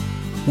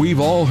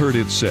We've all heard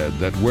it said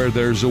that where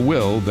there's a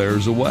will,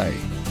 there's a way.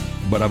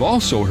 But I've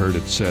also heard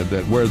it said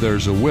that where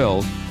there's a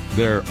will,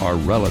 there are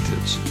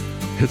relatives.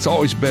 It's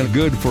always been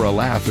good for a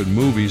laugh in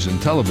movies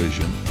and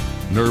television.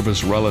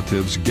 Nervous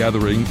relatives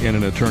gathering in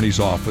an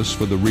attorney's office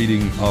for the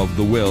reading of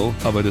the will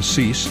of a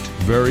deceased,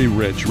 very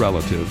rich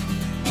relative,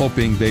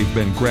 hoping they've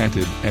been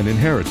granted an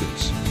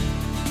inheritance.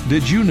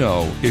 Did you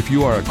know, if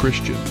you are a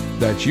Christian,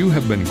 that you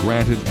have been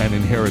granted an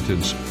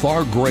inheritance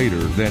far greater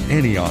than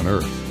any on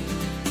earth?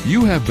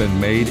 You have been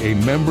made a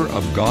member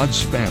of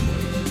God's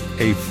family,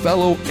 a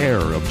fellow heir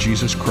of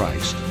Jesus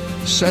Christ,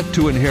 set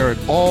to inherit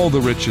all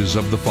the riches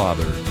of the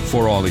Father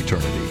for all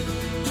eternity.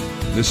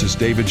 This is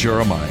David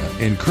Jeremiah,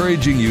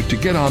 encouraging you to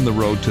get on the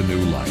road to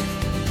new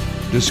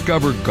life.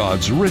 Discover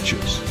God's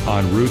riches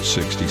on Route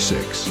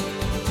 66.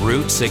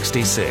 Route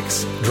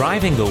 66,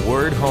 driving the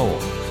word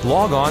home.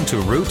 Log on to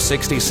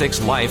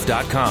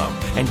Route66Life.com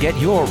and get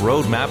your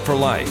roadmap for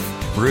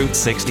life. Route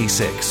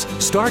 66.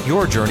 Start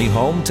your journey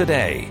home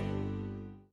today.